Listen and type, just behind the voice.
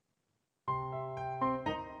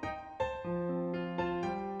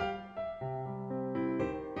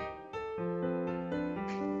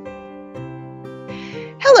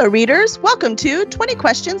Hello, readers. Welcome to 20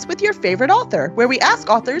 Questions with Your Favorite Author, where we ask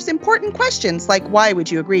authors important questions like, why would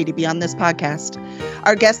you agree to be on this podcast?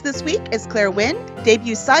 Our guest this week is Claire Winn,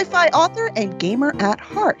 debut sci-fi author and gamer at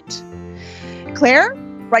heart. Claire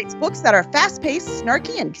writes books that are fast-paced,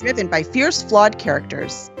 snarky, and driven by fierce, flawed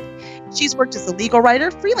characters. She's worked as a legal writer,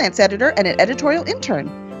 freelance editor, and an editorial intern.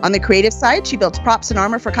 On the creative side, she builds props and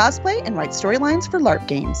armor for cosplay and writes storylines for LARP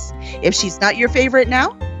games. If she's not your favorite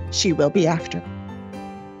now, she will be after.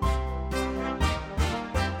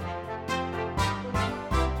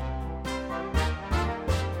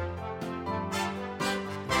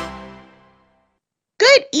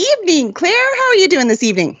 Good evening, Claire. How are you doing this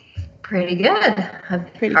evening? Pretty good.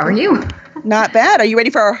 How are you? Not bad. Are you ready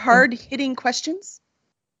for our hard-hitting questions?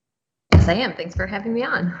 Yes, I am. Thanks for having me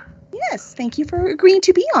on. Yes, thank you for agreeing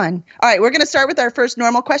to be on. All right, we're going to start with our first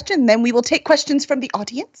normal question, then we will take questions from the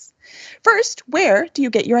audience. First, where do you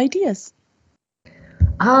get your ideas?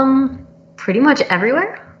 Pretty much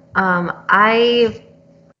everywhere. I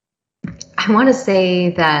want to say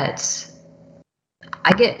that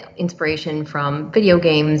I get inspiration from video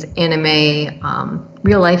games, anime,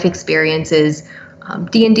 real life experiences,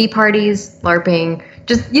 D&D parties, LARPing,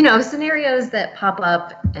 just, scenarios that pop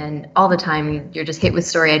up, and all the time you're just hit with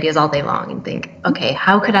story ideas all day long and think, okay,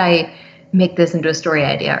 how could I make this into a story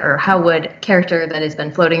idea? Or how would a character that has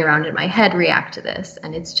been floating around in my head react to this?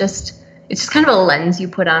 And it's just kind of a lens you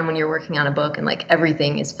put on when you're working on a book, and like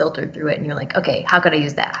everything is filtered through it, and you're like, okay, how could I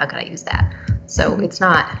use that? How could I use that? So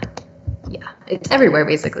it's everywhere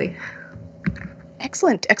basically.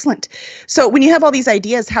 Excellent, excellent. So when you have all these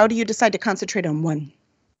ideas, how do you decide to concentrate on one?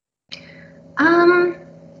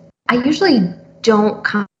 I usually don't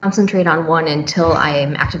concentrate on one until I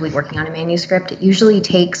am actively working on a manuscript. It usually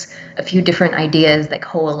takes a few different ideas that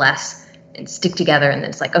coalesce and stick together, and then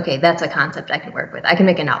it's like, okay, that's a concept I can work with. I can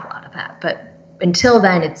make a novel out of that. But until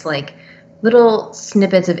then, it's like little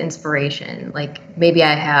snippets of inspiration. Like maybe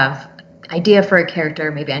I have idea for a character,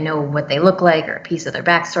 maybe I know what they look like or a piece of their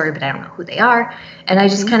backstory, but I don't know who they are. And I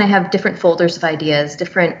just kind of have different folders of ideas,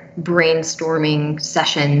 different brainstorming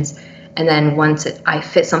sessions. And then once I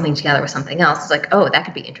fit something together with something else, it's like, oh, that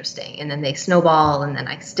could be interesting. And then they snowball, and then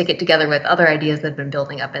I stick it together with other ideas that have been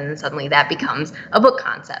building up, and then suddenly that becomes a book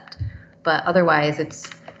concept. But otherwise, it's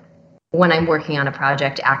when I'm working on a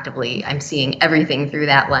project actively, I'm seeing everything through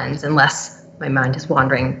that lens, unless my mind is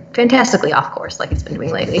wandering fantastically off course like it's been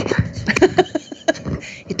doing lately.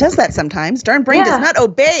 It does that sometimes. Darn brain does not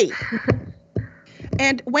obey.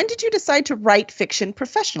 And when did you decide to write fiction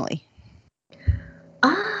professionally?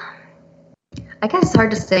 I guess it's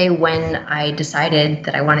hard to say when I decided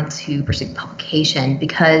that I wanted to pursue publication,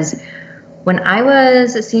 because when I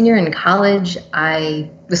was a senior in college, I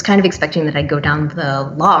was kind of expecting that I'd go down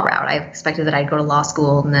the law route. I expected that I'd go to law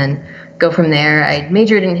school and then go from there. I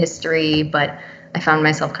majored in history, but I found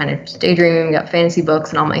myself kind of daydreaming about fantasy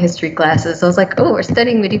books in all my history classes. So I was like, oh, we're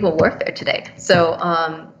studying medieval warfare today. So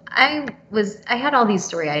I had all these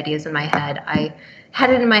story ideas in my head. I had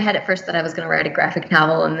it in my head at first that I was going to write a graphic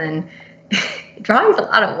novel, and then drawing's a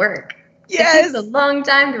lot of work. Yes. It takes a long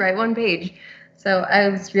time to write one page. So I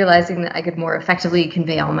was realizing that I could more effectively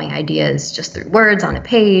convey all my ideas just through words on a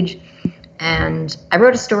page. And I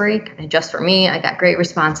wrote a story kind of just for me. I got great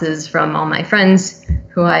responses from all my friends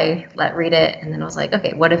who I let read it. And then I was like,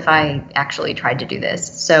 okay, what if I actually tried to do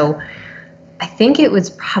this? So I think it was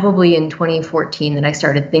probably in 2014 that I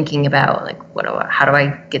started thinking about, like, how do I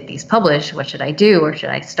get these published? What should I do? Where should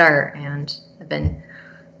I start? And I've been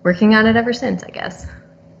working on it ever since, I guess.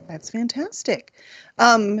 That's fantastic.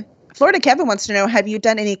 Florida Kevin wants to know, have you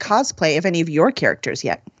done any cosplay of any of your characters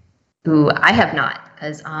yet? Ooh, I have not,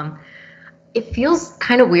 because it feels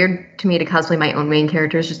kind of weird to me to cosplay my own main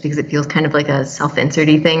characters, just because it feels kind of like a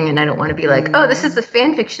self-insert-y thing, and I don't want to be like, oh, this is the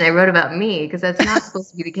fan fiction I wrote about me, because that's not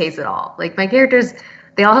supposed to be the case at all. Like, my characters,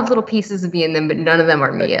 they all have little pieces of me in them, but none of them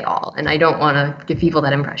are me at all, and I don't want to give people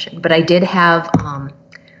that impression. But I did have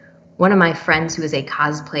one of my friends who is a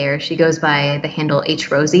cosplayer. She goes by the handle H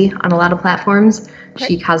Rosie on a lot of platforms. Okay.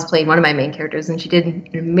 She cosplayed one of my main characters, and she did an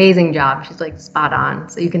amazing job. She's like spot on.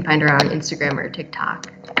 So you can find her on Instagram or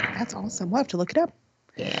TikTok. That's awesome. We'll have to look it up.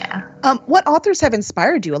 Yeah. What authors have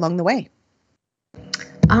inspired you along the way?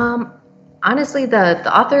 Honestly,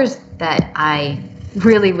 the authors that I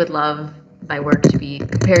really would love my work to be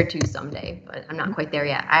compared to someday, but I'm not quite there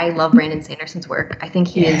yet. I love Brandon Sanderson's work. I think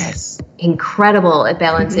he is incredible at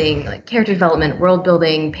balancing like character development, world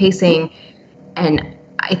building, pacing, and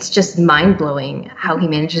it's just mind-blowing how he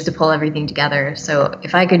manages to pull everything together. So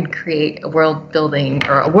if I could create a world building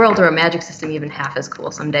or a world or a magic system even half as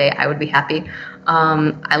cool someday, I would be happy.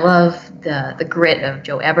 I love the grit of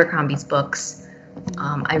Joe Abercrombie's books.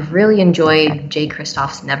 I've really enjoyed Jay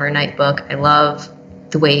Kristoff's Nevernight book. I love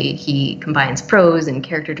the way he combines prose and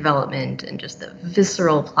character development and just the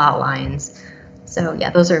visceral plot lines. So yeah,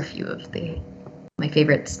 those are a few of my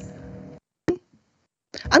favorites.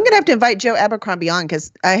 I'm going to have to invite Joe Abercrombie on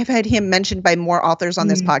because I have had him mentioned by more authors on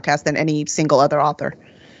this podcast than any single other author.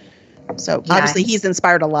 So obviously he's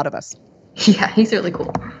inspired a lot of us. Yeah, he's really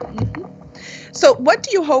cool. So what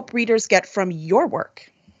do you hope readers get from your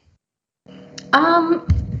work?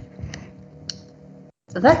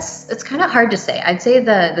 So it's kind of hard to say. I'd say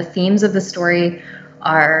the themes of the story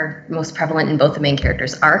are most prevalent in both the main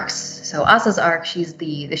characters' arcs. So Asa's arc, she's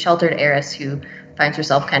the sheltered heiress who finds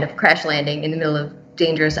herself kind of crash landing in the middle of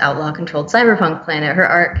dangerous outlaw-controlled cyberpunk planet. Her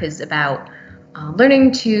arc is about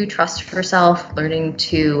learning to trust herself, learning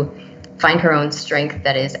to find her own strength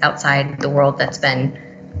that is outside the world that's been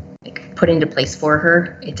put into place for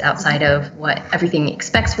her. It's outside of what everything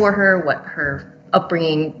expects for her, what her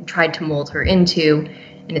upbringing tried to mold her into,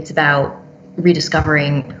 and it's about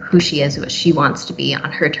rediscovering who she is, what she wants to be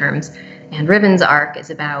on her terms. And Riven's arc is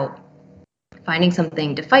about finding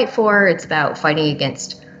something to fight for. It's about fighting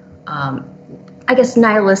against, I guess,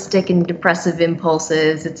 nihilistic and depressive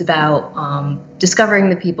impulses. It's about discovering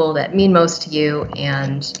the people that mean most to you.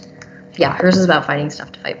 And yeah, hers is about finding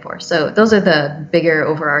stuff to fight for. So those are the bigger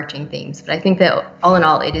overarching themes. But I think that all in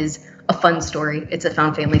all, it is a fun story. It's a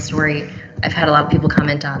found family story. I've had a lot of people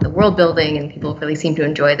comment on the world building, and people really seem to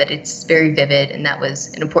enjoy that it's very vivid, and that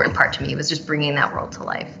was an important part to me, was just bringing that world to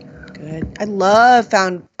life. Good. I love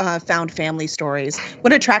found family stories.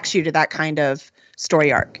 What attracts you to that kind of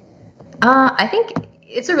story arc? I think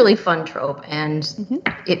it's a really fun trope, and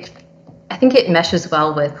I think it meshes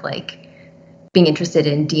well with like being interested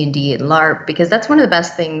in D&D and LARP, because that's one of the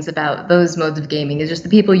best things about those modes of gaming is just the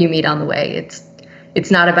people you meet on the way. It's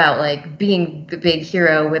not about like being the big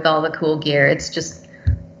hero with all the cool gear. It's just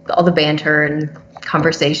all the banter and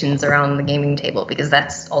conversations around the gaming table, because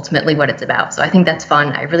that's ultimately what it's about. So I think that's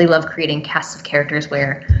fun. I really love creating casts of characters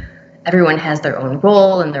where everyone has their own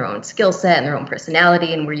role and their own skill set and their own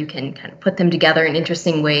personality, and where you can kind of put them together in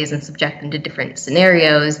interesting ways and subject them to different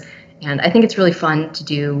scenarios. And I think it's really fun to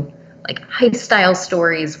do like heist style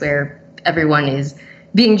stories where everyone is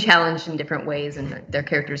being challenged in different ways and their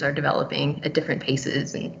characters are developing at different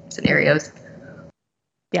paces and scenarios.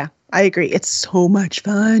 Yeah, I agree. It's so much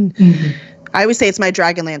fun. I always say it's my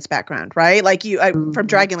Dragonlance background, right? Like from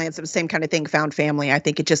Dragonlance, it was the same kind of thing, found family. I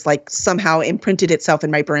think it just like somehow imprinted itself in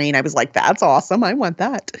my brain. I was like, that's awesome. I want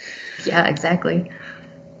that. Yeah, exactly.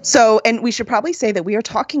 So, and we should probably say that we are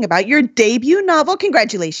talking about your debut novel.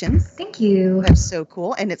 Congratulations. Thank you. That's so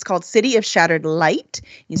cool. And it's called City of Shattered Light.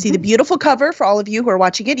 You see the beautiful cover for all of you who are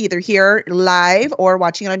watching it either here live or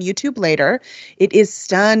watching it on YouTube later. It is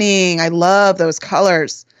stunning. I love those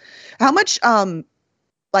colors. How much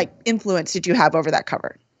influence did you have over that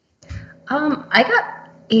cover? I got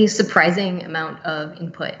a surprising amount of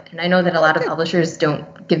input. And I know that a lot of publishers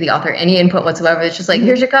don't give the author any input whatsoever. It's just like,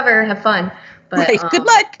 here's your cover, have fun. But, right. Good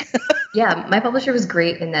luck. Yeah, my publisher was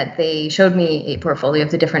great in that they showed me a portfolio of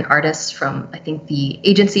the different artists from, I think, the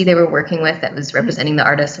agency they were working with that was representing the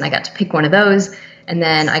artist, and I got to pick one of those. And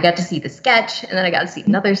then I got to see the sketch, and then I got to see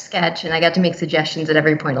another sketch, and I got to make suggestions at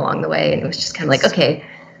every point along the way. And it was just kind of like, okay,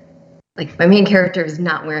 like my main character is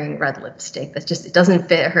not wearing red lipstick. That's just, it doesn't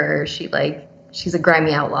fit her. She's a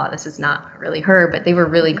grimy outlaw. This is not really her. But they were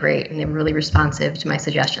really great, and they were really responsive to my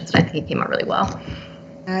suggestions, and I think it came out really well.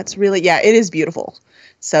 That's really, yeah, it is beautiful.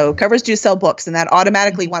 So covers do sell books, and that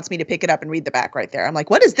automatically wants me to pick it up and read the back right there. I'm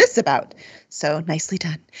like, what is this about? So nicely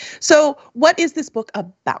done. So what is this book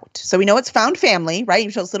about? So we know it's found family, right?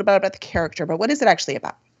 You told us a little bit about the character, but what is it actually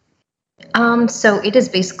about? So it is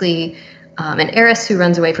basically an heiress who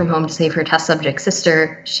runs away from home to save her test subject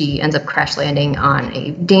sister. She ends up crash landing on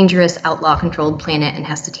a dangerous outlaw-controlled planet and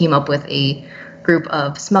has to team up with a group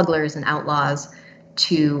of smugglers and outlaws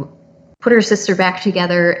to put her sister back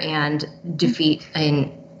together and defeat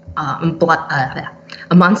a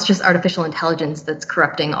monstrous artificial intelligence that's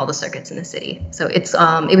corrupting all the circuits in the city. So it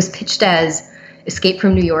was pitched as Escape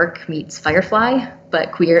from New York meets Firefly,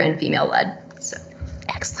 but queer and female led. So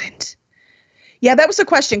excellent. Yeah, that was a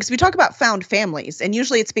question, because we talk about found families, and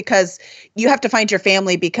usually it's because you have to find your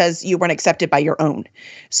family because you weren't accepted by your own.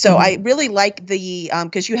 So I really like the,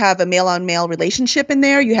 because you have a male-on-male relationship in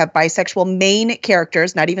there. You have bisexual main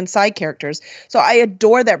characters, not even side characters. So I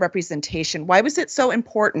adore that representation. Why was it so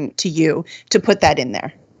important to you to put that in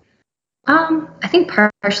there? I think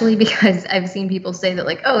partially because I've seen people say that,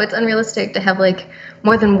 like, oh, it's unrealistic to have like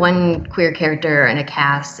more than one queer character in a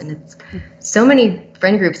cast, and it's so many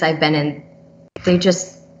friend groups I've been in. They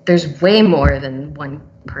just there's way more than one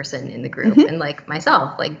person in the group. And like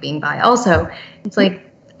myself, like being bi also, it's like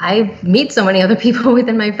I meet so many other people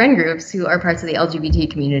within my friend groups who are parts of the LGBT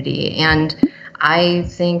community. And I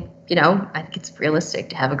think, I think it's realistic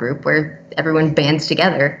to have a group where everyone bands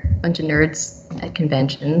together, a bunch of nerds at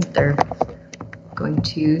conventions. They're going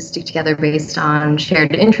to stick together based on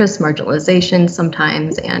shared interests, marginalization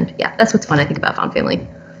sometimes. And yeah, that's what's fun, I think, about Found Family.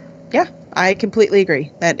 Yeah, I completely agree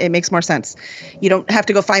that it makes more sense. You don't have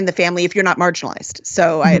to go find the family if you're not marginalized.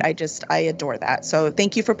 So I adore that. So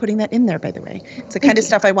thank you for putting that in there, by the way. It's the kind of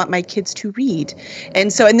stuff I want my kids to read.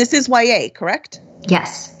 And this is YA, correct?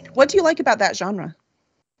 Yes. What do you like about that genre?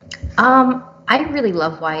 I really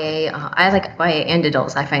love YA. I like YA and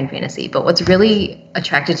adult sci-fi and fantasy. But what's really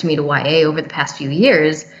attracted to me to YA over the past few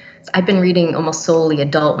years is I've been reading almost solely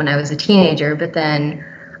adult when I was a teenager, but then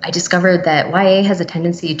I discovered that YA has a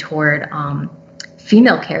tendency toward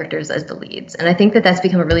female characters as the leads. And I think that that's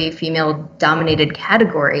become a really female-dominated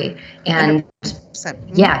category. And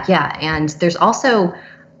 100%. Yeah. And there's also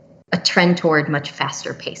a trend toward much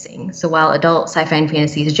faster pacing. So while adult sci-fi and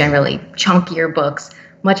fantasy is generally chunkier books,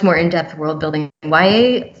 much more in-depth world building,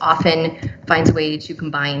 YA often finds a way to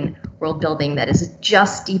combine world building that is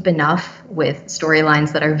just deep enough with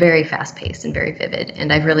storylines that are very fast-paced and very vivid.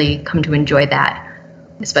 And I've really come to enjoy that,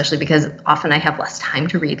 especially because often I have less time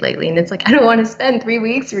to read lately. And it's like, I don't want to spend 3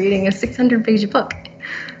 weeks reading a 600-page book.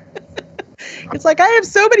 It's like, I have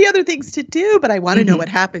so many other things to do, but I want to know what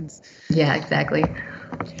happens. Yeah, exactly.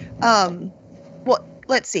 Well,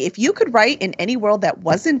 let's see. If you could write in any world that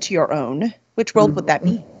wasn't your own, which world would that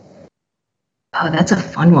be? Oh, that's a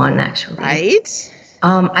fun one, actually. Right?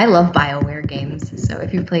 I love BioWare games. So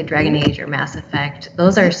if you've played Dragon Age or Mass Effect,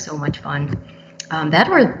 those are so much fun. I'm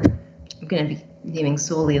going to be naming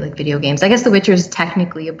solely like video games. I guess The Witcher is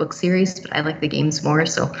technically a book series, but I like the games more.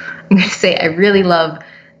 So I'm going to say I really love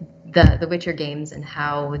the Witcher games and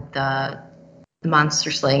how the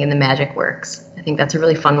monster slaying and the magic works. I think that's a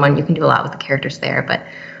really fun one. You can do a lot with the characters there. But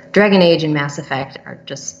Dragon Age and Mass Effect are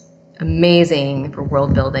just amazing for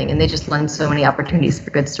world building, and they just lend so many opportunities for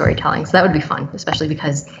good storytelling. So that would be fun, especially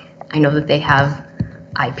because I know that they have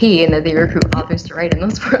IP and that they recruit authors to write in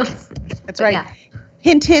those worlds. That's right. Yeah.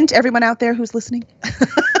 Hint, hint, everyone out there who's listening.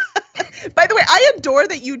 By the way, I adore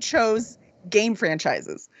that you chose game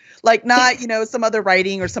franchises. Like not, some other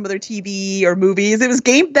writing or some other TV or movies. It was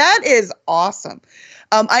game. That is awesome.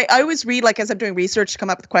 I always read, like, as I'm doing research to come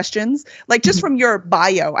up with questions, like just from your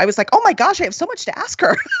bio, I was like, oh my gosh, I have so much to ask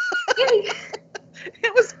her.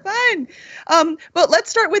 It was fun. But let's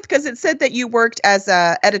start with, because it said that you worked as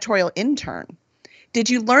an editorial intern. Did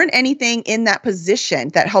you learn anything in that position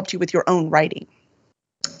that helped you with your own writing?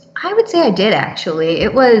 I would say I did, actually.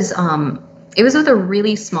 It was with a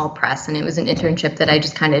really small press, and it was an internship that I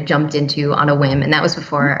just kind of jumped into on a whim. And that was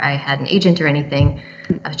before I had an agent or anything.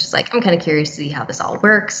 I was just like, I'm kind of curious to see how this all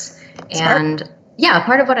works. And yeah,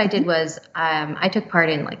 part of what I did was I took part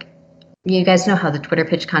in, like, you guys know how the Twitter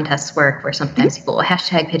pitch contests work, where sometimes people will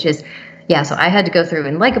hashtag pitches. Yeah, so I had to go through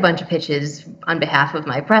and like a bunch of pitches on behalf of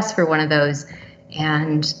my press for one of those.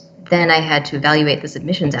 And then I had to evaluate the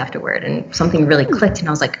submissions afterward, and something really clicked. And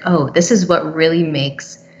I was like, oh, this is what really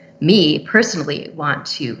makes me personally want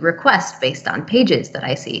to request based on pages that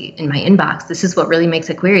I see in my inbox. This is what really makes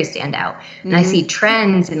a query stand out. And I see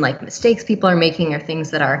trends and like mistakes people are making or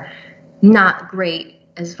things that are not great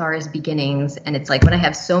as far as beginnings. And it's like, when I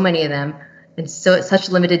have so many of them and such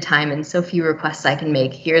limited time and so few requests I can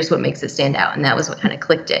make, here's what makes it stand out. And that was what kind of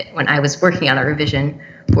clicked it when I was working on a revision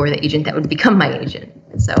for the agent that would become my agent.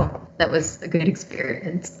 So that was a good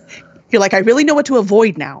experience. You're like, I really know what to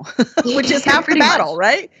avoid now, which is half the battle,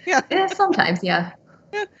 right? Yeah, sometimes, yeah.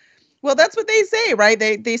 Well, that's what they say, right?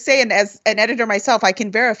 They say, and as an editor myself, I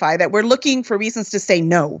can verify that we're looking for reasons to say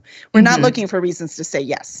no. We're not looking for reasons to say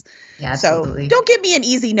yes. Yeah, absolutely. So don't give me an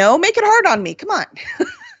easy no. Make it hard on me. Come on.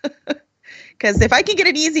 Because if I can get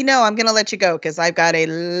an easy no, I'm going to let you go, because I've got a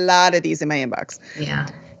lot of these in my inbox. Yeah.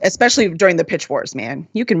 Especially during the pitch wars, man.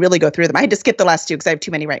 You can really go through them. I had to skip the last two because I have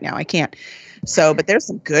too many right now. I can't. So, but there's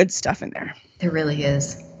some good stuff in there. There really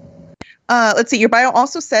is. Let's see. Your bio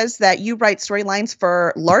also says that you write storylines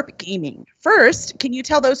for LARP gaming. First, can you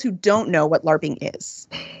tell those who don't know what LARPing is?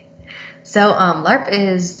 So LARP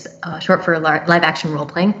is short for live action role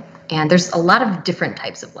playing. And there's a lot of different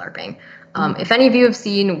types of LARPing. If any of you have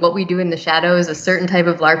seen What We Do in the Shadows, a certain type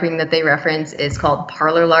of LARPing that they reference is called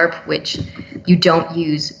parlor LARP, which you don't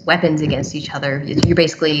use weapons against each other. You're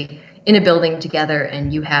basically in a building together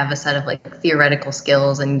and you have a set of like theoretical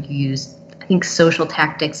skills and you use, I think, social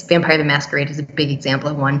tactics. Vampire the Masquerade is a big example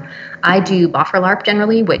of one. I do Boffer LARP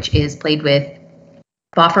generally, which is played with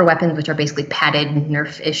boffer weapons, which are basically padded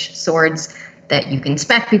Nerf-ish swords that you can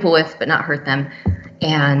smack people with but not hurt them.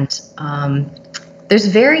 And there's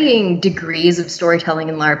varying degrees of storytelling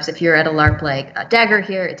in LARPs. If you're at a LARP like a Dagger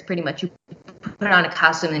here, it's pretty much you put on a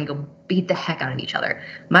costume and go beat the heck out of each other.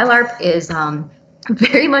 My LARP is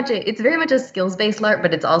very much a skills-based LARP,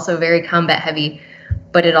 but it's also very combat heavy.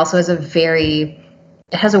 But it also has it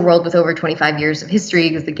has a world with over 25 years of history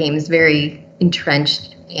because the game is very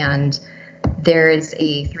entrenched, and there is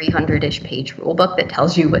a 300-ish page rule book that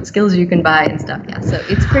tells you what skills you can buy and stuff. Yeah, so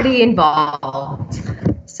it's pretty involved.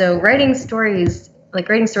 So writing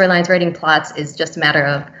storylines, writing plots is just a matter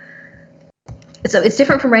of. So it's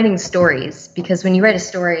different from writing stories, because when you write a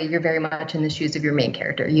story, you're very much in the shoes of your main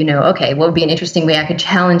character. You know, okay, what would be an interesting way I could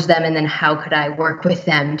challenge them, and then how could I work with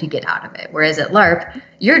them to get out of it? Whereas at LARP,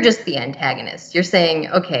 you're just the antagonist. You're saying,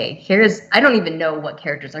 okay, I don't even know what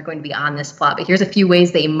characters are going to be on this plot, but here's a few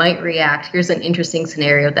ways they might react. Here's an interesting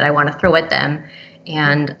scenario that I want to throw at them.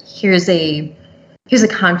 And here's a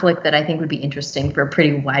conflict that I think would be interesting for a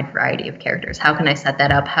pretty wide variety of characters. How can I set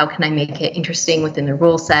that up? How can I make it interesting within the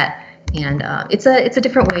rule set? And it's a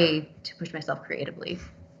different way to push myself creatively.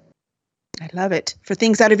 I love it. For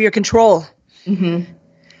things out of your control. Mm-hmm.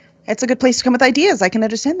 It's a good place to come with ideas. I can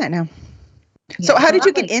understand that now. Yeah, so how did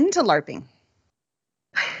you get into LARPing?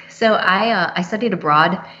 So I studied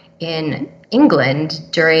abroad in England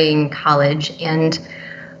during college, and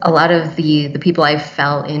a lot of the people I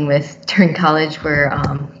fell in with during college were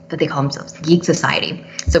what they call themselves, Geek Society.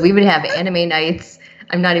 So we would have anime nights.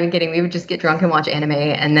 I'm not even kidding. We would just get drunk and watch anime.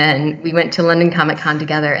 And then we went to London Comic Con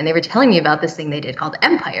together, and they were telling me about this thing they did called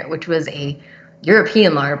Empire, which was a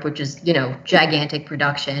European LARP, which is, gigantic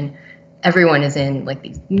production. Everyone is in like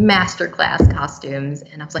these masterclass costumes.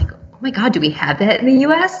 And I was like, oh my God, do we have that in the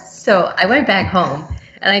US? So I went back home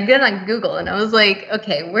and I got on Google and I was like,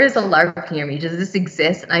 okay, where's a LARP near me? Does this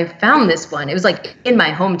exist? And I found this one. It was like in my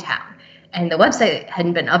hometown. And the website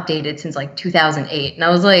hadn't been updated since like 2008. And I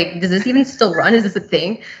was like, does this even still run? Is this a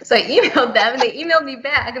thing? So I emailed them, and they emailed me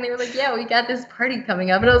back. And they were like, yeah, we got this party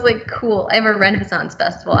coming up. And I was like, cool. I have a Renaissance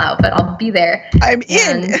Festival out, but I'll be there. I'm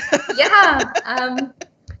in. Yeah.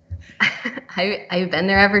 I've been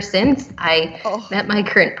there ever since. I met my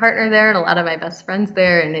current partner there and a lot of my best friends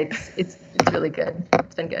there. And it's really good.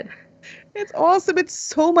 It's been good. It's awesome. It's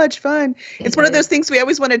so much fun. It's one of those things we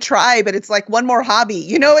always want to try, but it's like one more hobby.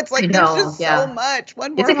 It's like there's just so much.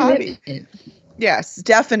 One more hobby. Yes,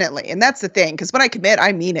 definitely. And that's the thing, because when I commit,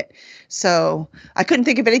 I mean it. So I couldn't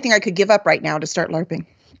think of anything I could give up right now to start LARPing.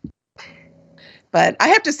 But I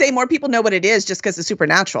have to say, more people know what it is just because of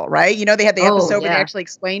Supernatural, right? They had the episode where they actually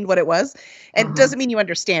explained what it was. And it doesn't mean you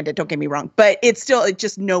understand it, don't get me wrong. But it's still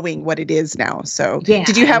just knowing what it is now. So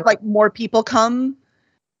did you have like more people come?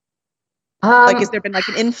 Has there been like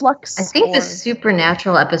an influx? I think the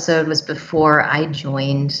Supernatural episode was before I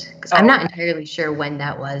joined. I'm not entirely sure when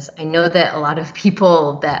that was. I know that a lot of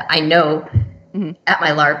people that I know at my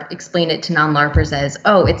LARP explain it to non-LARPers as,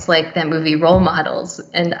 oh, it's like that movie Role Models.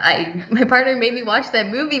 And my partner made me watch that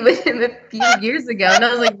movie with him a few years ago. And I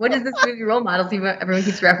was like, what is this movie Role Models everyone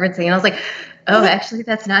keeps referencing? And I was like, oh, actually,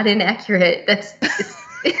 that's not inaccurate.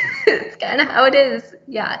 It's kind of how it is.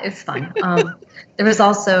 Yeah, it's fun. There was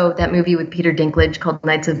also that movie with Peter Dinklage called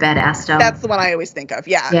Knights of Badassdom. That's the one I always think of.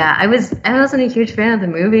 Yeah. Yeah, I wasn't a huge fan of the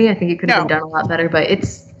movie. I think it could have been done a lot better, but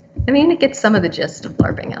it gets some of the gist of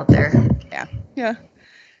LARPing out there.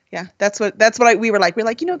 Yeah. That's what we were like. We're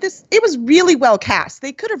like, this. It was really well cast.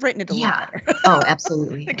 They could have written it a lot better. Oh,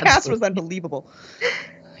 absolutely. The cast was unbelievable.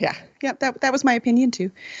 Yeah. That was my opinion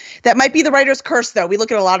too. That might be the writer's curse, though. We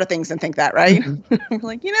look at a lot of things and think that, right? Mm-hmm. We're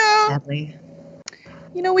like, sadly,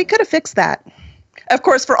 we could have fixed that. Of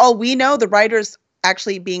course, for all we know, the writers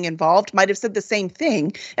actually being involved might have said the same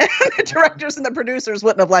thing, and the directors and the producers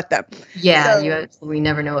wouldn't have let them. Yeah, we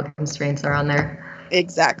never know what constraints are on there.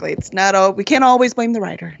 Exactly. It's not all. We can't always blame the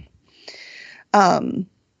writer.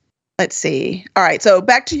 Let's see. All right. So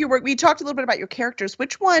back to your work. We talked a little bit about your characters.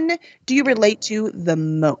 Which one do you relate to the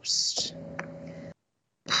most?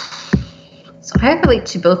 So I relate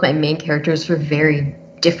to both my main characters for very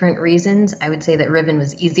different reasons. I would say that Riven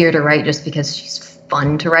was easier to write just because she's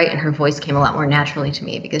fun to write and her voice came a lot more naturally to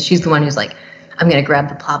me because she's the one who's like, I'm going to grab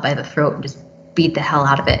the plot by the throat and just beat the hell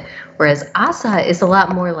out of it. Whereas Asa is a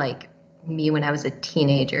lot more like me when I was a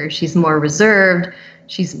teenager. She's more reserved.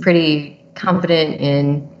 She's pretty confident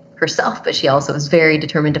in herself, but she also is very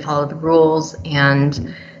determined to follow the rules.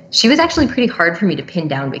 And she was actually pretty hard for me to pin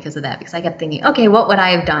down because of that, because I kept thinking, okay, what would I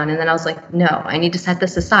have done? And then I was like, no, I need to set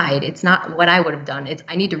this aside. It's not what I would have done.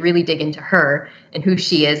 I need to really dig into her and who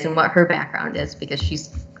she is and what her background is, because she's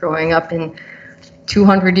growing up in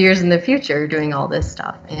 200 years in the future doing all this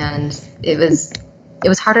stuff. And it was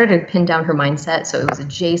harder to pin down her mindset, so it was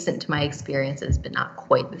adjacent to my experiences, but not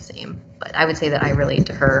quite the same. But I would say that I relate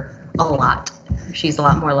to her a lot. She's a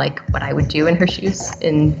lot more like what I would do in her shoes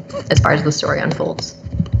as far as the story unfolds.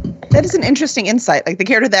 That is an interesting insight. Like the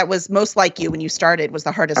character that was most like you when you started was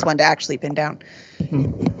the hardest one to actually pin down.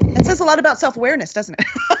 Mm-hmm. It says a lot about self-awareness, doesn't it?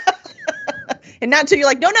 And not until you're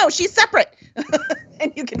like, no, she's separate.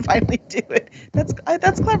 And you can finally do it.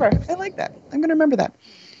 That's clever. I like that. I'm going to remember that.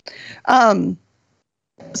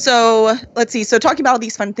 So let's see. So talking about all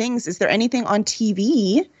these fun things, is there anything on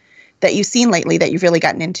TV that you've seen lately that you've really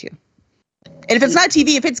gotten into? And if it's not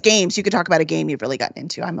TV, if it's games, you could talk about a game you've really gotten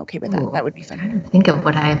into. I'm okay with that. That would be fun. I'm trying to think of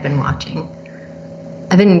what I have been watching.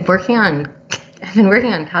 I've been working on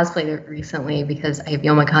cosplay recently because I have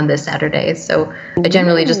Youmacon this Saturday. So I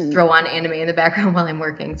generally just throw on anime in the background while I'm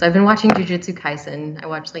working. So I've been watching Jujutsu Kaisen. I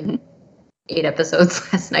watched like 8 episodes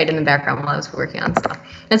last night in the background while I was working on stuff.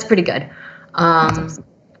 That's pretty good.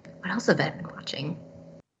 What else have I been watching?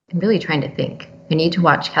 I'm really trying to think. I need to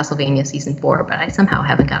watch Castlevania Season 4, but I somehow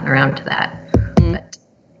haven't gotten around to that. But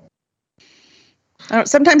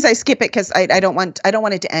sometimes I skip it because I don't want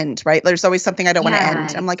it to end, right? There's always something I don't want to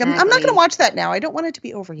end. I'm like, I'm not going to watch that now. I don't want it to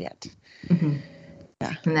be over yet. Mm-hmm.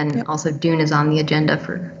 Yeah. And then also Dune is on the agenda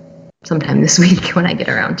for sometime this week when I get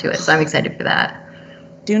around to it. So I'm excited for that.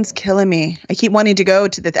 Dune's killing me. I keep wanting to go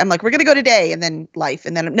to I'm like, we're going to go today, and then life.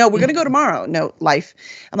 And then, no, we're going to go tomorrow. No, life.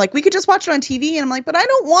 I'm like, we could just watch it on TV. And I'm like, but I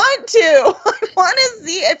don't want to. I want to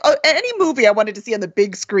see any movie I wanted to see on the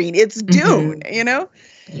big screen. It's Dune, you know?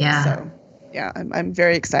 Yeah. So, yeah, I'm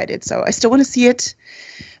very excited. So I still want to see it.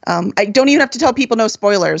 I don't even have to tell people no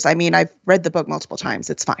spoilers. I mean, I've read the book multiple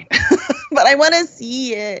times. It's fine. But I want to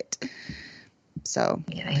see it. So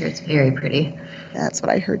yeah, I hear it's very pretty. That's what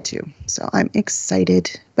I heard too. So I'm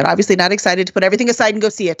excited, but obviously not excited to put everything aside and go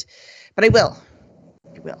see it. But I will.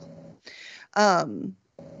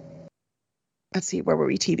 Let's see, where were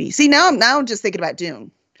we? TV. See, now I'm just thinking about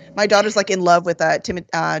Dune. My daughter's like in love with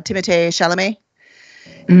Timothée Chalamet,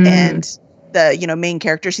 and the main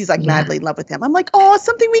character. She's like madly in love with him. I'm like, oh,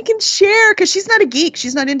 something we can share, because she's not a geek.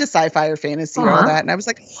 She's not into sci-fi or fantasy or all that. And I was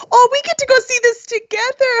like, oh, we get to go see this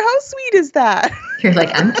together. How sweet is that? You're like,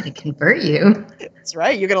 I'm going to convert you. That's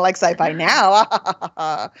right. You're going to like sci-fi now.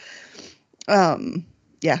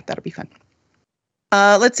 Yeah, that'll be fun.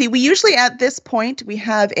 Let's see. We usually at this point we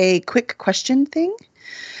have a quick question thing.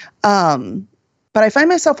 But I find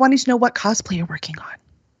myself wanting to know what cosplay you're working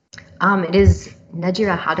on. It is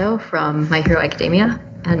Nejira Hado from My Hero Academia,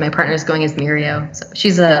 and my partner is going as Mirio. So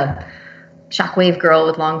she's a shockwave girl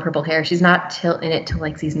with long purple hair. She's not in it till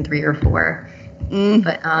like season 3 or 4.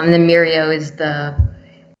 But then Mirio is the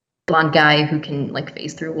blonde guy who can like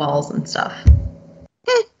phase through walls and stuff.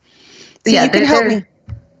 So yeah, you can help me.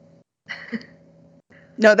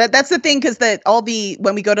 No, that's the thing, because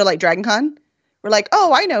when we go to like Dragon Con, we're like,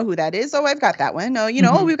 oh, I know who that is. Oh, I've got that one. Oh,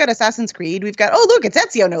 oh, we've got Assassin's Creed. We've got, oh, look, it's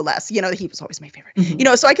Ezio, no less. He was always my favorite.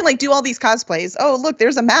 So I can like do all these cosplays. Oh, look,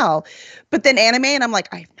 there's a Mal. But then anime, and I'm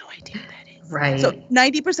like, I have no idea who that is. Right. So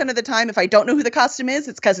 90% of the time, if I don't know who the costume is,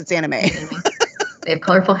 it's because it's anime. They have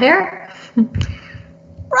colorful hair?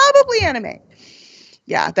 Probably anime.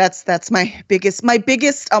 Yeah, that's my biggest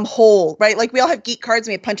hole, right? Like we all have geek cards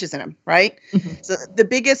and we have punches in them, right? So the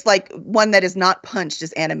biggest like one that is not punched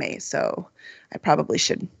is anime. So I probably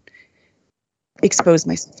should expose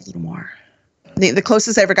myself a little more. The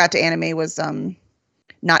closest I ever got to anime was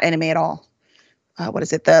not anime at all. What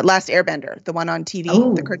is it? The Last Airbender, the one on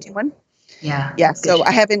TV, the cartoon one. Yeah. Yeah. So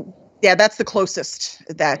I haven't. Yeah, that's the closest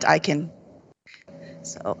that I can.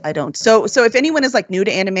 So I don't. So if anyone is like new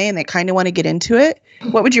to anime and they kind of want to get into it,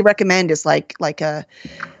 what would you recommend as like a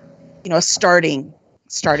starting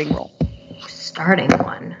role? Starting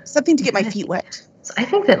one. Something to get my feet wet. So I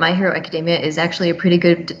think that My Hero Academia is actually a pretty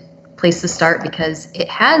good place to start because it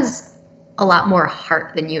has a lot more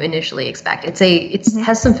heart than you initially expect. It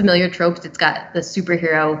has some familiar tropes. It's got the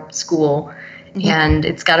superhero school, and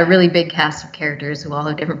it's got a really big cast of characters who all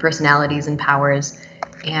have different personalities and powers.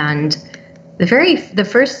 And the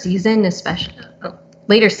first season, especially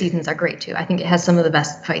later seasons are great too. I think it has some of the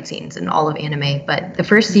best fight scenes in all of anime. But the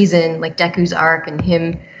first season, like Deku's arc and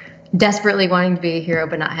him desperately wanting to be a hero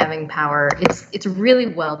but not having power, it's really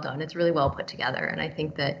well done. It's really well put together, and I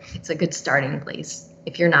think that it's a good starting place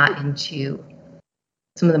if you're not into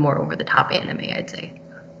some of the more over the top anime, I'd say.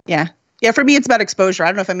 Yeah. Yeah, for me it's about exposure. I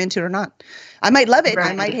don't know if I'm into it or not. I might love it,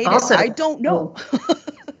 I might hate it. I don't know.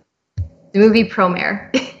 The movie Promare.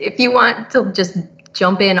 If you want to just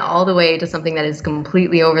jump in all the way to something that is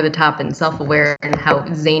completely over the top and self-aware and how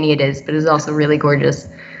zany it is, but is also really gorgeous,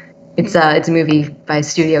 It's a movie by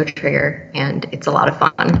Studio Trigger, and it's a lot of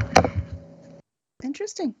fun.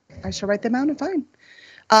 Interesting. I shall write them out and find.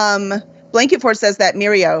 Blanket Ford says that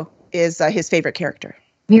Mirio is his favorite character.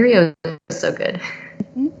 Mirio is so good.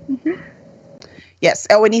 Mm-hmm. Yes.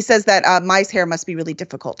 Oh, and he says that Mai's hair must be really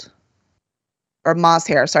difficult. Or Ma's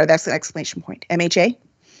hair. Sorry, that's an exclamation point. MHA?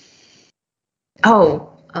 Oh,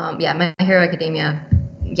 yeah, My Hero Academia.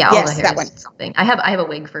 Yeah, all yes, the hair that is one. Something. I have a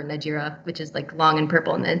wig for Najira, which is like long and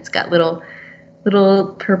purple, and it's got little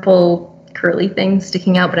purple curly things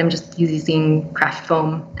sticking out, but I'm just using craft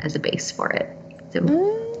foam as a base for it. So,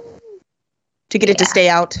 to get it to stay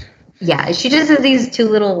out. Yeah, she just has these two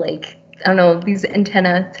little, like, I don't know, these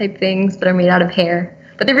antenna type things, but are made out of hair.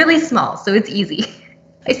 But they're really small, so it's easy.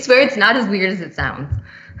 I swear it's not as weird as it sounds.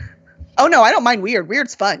 Oh, no, I don't mind weird.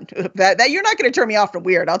 Weird's fun. That you're not going to turn me off from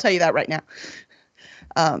weird. I'll tell you that right now.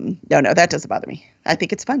 No, that doesn't bother me. I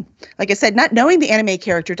think it's fun. Like I said, not knowing the anime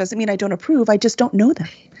character doesn't mean I don't approve. I just don't know them.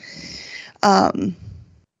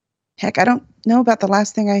 Heck, I don't know about the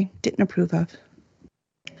last thing I didn't approve of.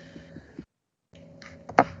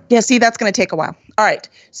 Yeah, see, that's going to take a while. All right.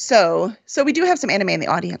 So we do have some anime in the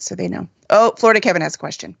audience, so they know. Oh, Florida Kevin has a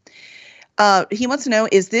question. He wants to know,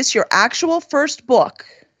 is this your actual first book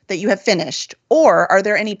that you have finished, or are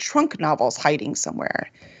there any trunk novels hiding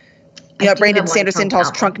somewhere? You know, Brandon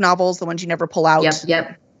Sanderson-Tall's trunk novels, the ones you never pull out.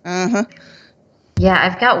 Yep. Uh-huh. Yeah,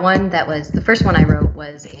 I've got one that was, the first one I wrote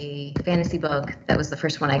was a fantasy book. That was the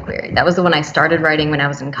first one I queried. That was the one I started writing when I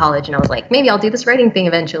was in college, and I was like, maybe I'll do this writing thing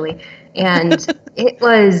eventually. And it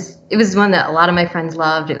was one that a lot of my friends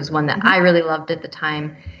loved. It was one that I really loved at the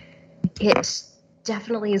time. It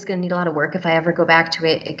definitely is going to need a lot of work if I ever go back to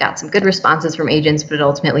it. It got some good responses from agents, but it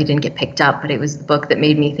ultimately didn't get picked up. But it was the book that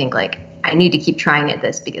made me think, like, I need to keep trying at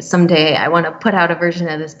this, because someday I want to put out a version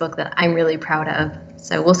of this book that I'm really proud of.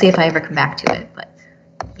 So we'll see if I ever come back to it. But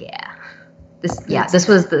yeah, this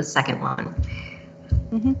was the second one.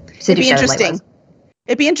 Mm-hmm. It'd be interesting.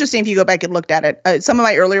 It'd be interesting if you go back and looked at it. Some of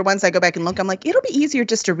my earlier ones, I go back and look, I'm like, it'll be easier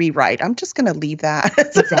just to rewrite. I'm just going to leave that.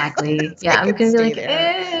 Exactly. Yeah, I'm going to be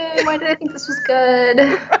like, why did I think this was good?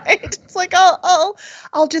 Right. It's like,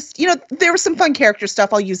 I'll just, there was some fun character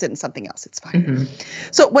stuff. I'll use it in something else. It's fine.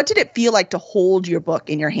 Mm-hmm. So what did it feel like to hold your book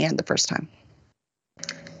in your hand the first time?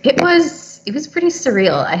 It was pretty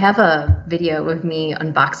surreal. I have a video of me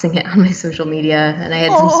unboxing it on my social media, and I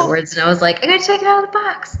had some swords, and I was like, I gotta check it out of the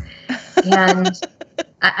box. And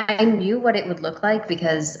I knew what it would look like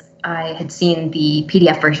because I had seen the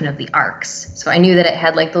PDF version of the ARCs. So I knew that it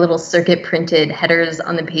had like the little circuit printed headers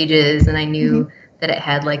on the pages, and I knew that it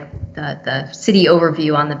had like the city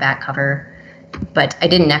overview on the back cover. But I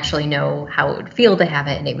didn't actually know how it would feel to have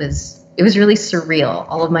it, and it was really surreal.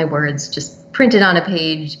 All of my words just printed on a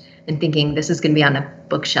page, and thinking this is going to be on a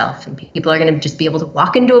bookshelf, and people are going to just be able to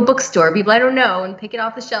walk into a bookstore, people I don't know, and pick it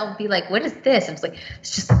off the shelf and be like, what is this? I was like,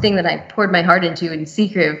 it's just a thing that I poured my heart into in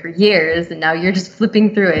secret for years, and now you're just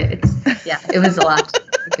flipping through it. It was a lot to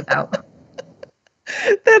think about.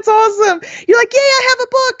 That's awesome. You're like, yay, I have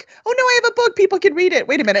a book. Oh no, I have a book. People can read it.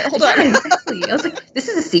 Wait a minute. Hold on. Exactly. I was like, this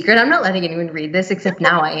is a secret. I'm not letting anyone read this, except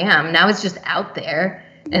now I am. Now it's just out there,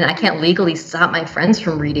 and I can't legally stop my friends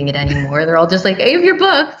from reading it anymore. They're all just like, I have your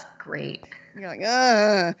book. Great. You're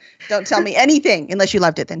like, don't tell me anything unless you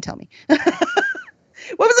loved it. Then tell me. What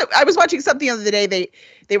was it? I was watching something the other day.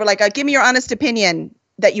 They were like, give me your honest opinion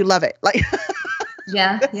that you love it. Like,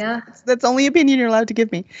 that's the only opinion you're allowed to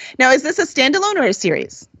give me. Now, is this a standalone or a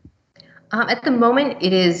series? At the moment,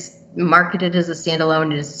 it is marketed as a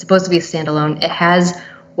standalone. It is supposed to be a standalone. It has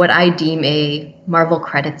what I deem a Marvel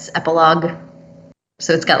credits epilogue.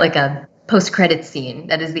 So it's got like a post-credits scene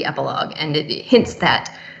that is the epilogue, and it hints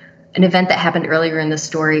that an event that happened earlier in the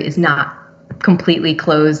story is not completely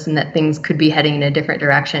closed and that things could be heading in a different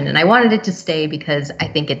direction. And I wanted it to stay because I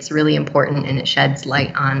think it's really important and it sheds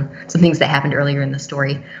light on some things that happened earlier in the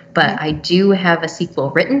story. But I do have a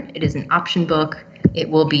sequel written. It is an option book. It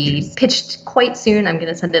will be pitched quite soon. I'm going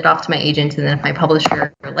to send it off to my agent, and then if my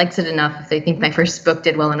publisher likes it enough, if they think my first book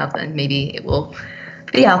did well enough, then maybe it will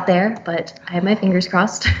be out there. But I have my fingers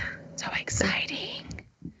crossed. So exciting.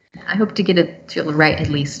 I hope to get it to write at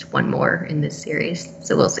least one more in this series,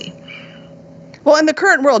 so we'll see. Well, in the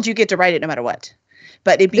current world, you get to write it no matter what.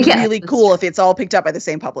 But it'd be really cool if it's all picked up by the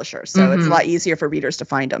same publisher. So it's a lot easier for readers to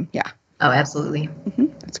find them. Yeah. Oh, absolutely.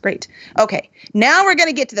 That's great. Okay. Now we're going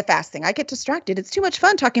to get to the fast thing. I get distracted. It's too much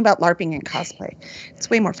fun talking about LARPing and cosplay. It's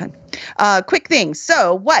way more fun. Quick thing.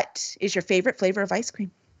 So what is your favorite flavor of ice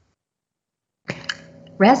cream?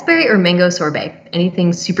 Raspberry or mango sorbet.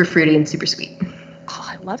 Anything super fruity and super sweet. Oh,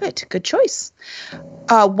 I love it. Good choice.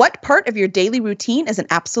 What part of your daily routine is an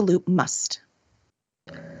absolute must?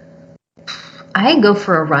 I go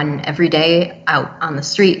for a run every day out on the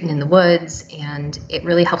street and in the woods, and it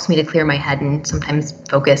really helps me to clear my head and sometimes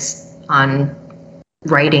focus on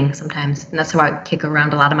writing sometimes. And that's how I kick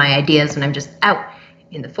around a lot of my ideas when I'm just out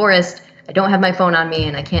in the forest. I don't have my phone on me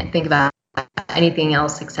and I can't think about anything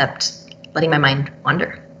else except letting my mind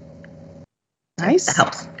wander. Nice. That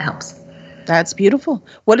helps. That helps. That's beautiful.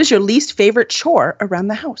 What is your least favorite chore around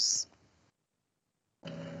the house?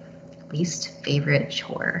 Least favorite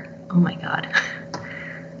chore. Oh my God.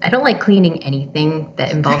 I don't like cleaning anything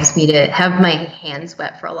that involves me to have my hands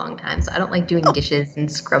wet for a long time. So I don't like doing dishes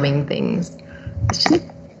and scrubbing things. It's just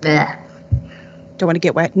bleh. Don't want to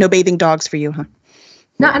get wet. No bathing dogs for you, huh?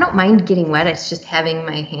 No, I don't mind getting wet. It's just having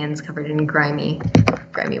my hands covered in grimy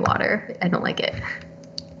water. I don't like it.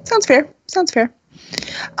 Sounds fair. Sounds fair.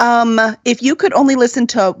 If you could only listen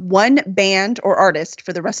to one band or artist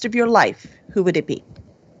for the rest of your life, who would it be?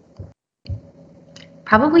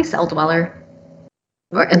 Probably Cell Dweller.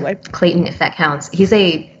 Or Ooh, Clayton, if that counts.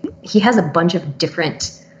 He has a bunch of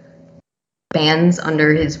different bands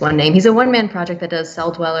under his one name. He's a one-man project that does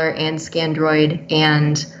Cell Dweller and Scandroid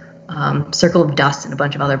and Circle of Dust and a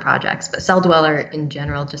bunch of other projects. But Cell Dweller in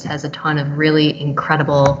general just has a ton of really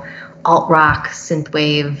incredible alt-rock,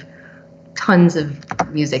 synthwave, tons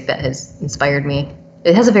of music that has inspired me.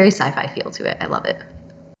 It has a very sci-fi feel to it. I love it.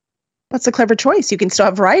 That's a clever choice. You can still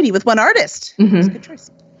have variety with one artist. Mm-hmm. That's a good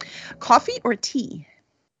choice. Coffee or tea?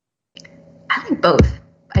 I like both.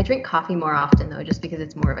 I drink coffee more often, though, just because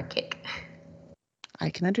it's more of a kick. I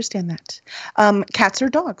can understand that. Cats or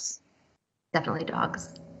dogs? Definitely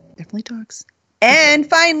dogs. Definitely dogs. And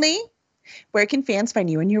finally, where can fans find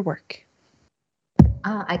you and your work?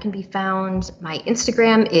 I can be found. My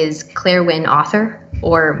Instagram is Claire Wynn Author,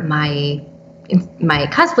 or my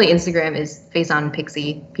cosplay Instagram is Phazon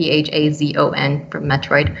Pixie, Phazon from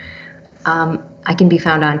Metroid. I can be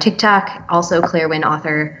found on TikTok, also Claire Wynn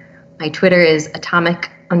Author. My Twitter is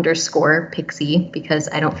atomic_pixie because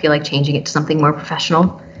I don't feel like changing it to something more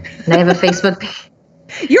professional. And I have a Facebook page.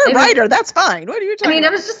 You're a writer. That's fine. What are you talking about?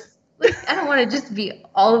 I was just like, I don't want to just be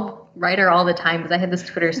writer all the time because I had this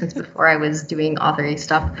Twitter since before I was doing authoring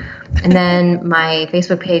stuff. And then my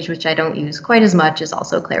Facebook page, which I don't use quite as much, is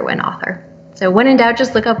also Claire Wynn Author. So when in doubt,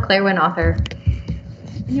 just look up Claire Wynn Author.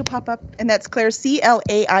 And you'll pop up. And that's Claire, Claire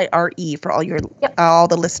for all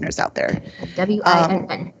the listeners out there.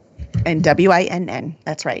 Winn. And Winn.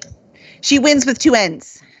 That's right. She wins with 2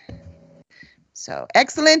 N's. So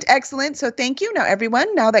excellent. So thank you. Now,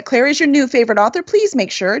 everyone, now that Claire is your new favorite author, please make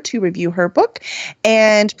sure to review her book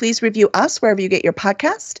and please review us wherever you get your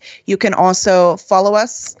podcast. You can also follow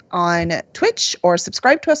us on Twitch or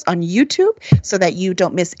subscribe to us on YouTube so that you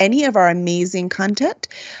don't miss any of our amazing content.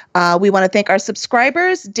 We want to thank our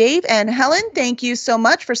subscribers, Dave and Helen. Thank you so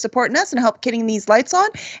much for supporting us and help getting these lights on.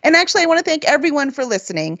 And actually, I want to thank everyone for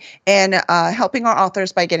listening and helping our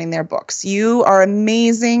authors by getting their books. You are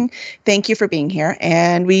amazing. Thank you for being here.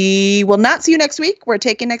 And we will not see you next week. We're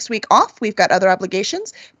taking next week off. We've got other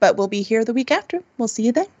obligations, but we'll be here the week after. We'll see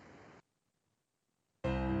you then.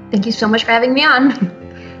 Thank you so much for having me on.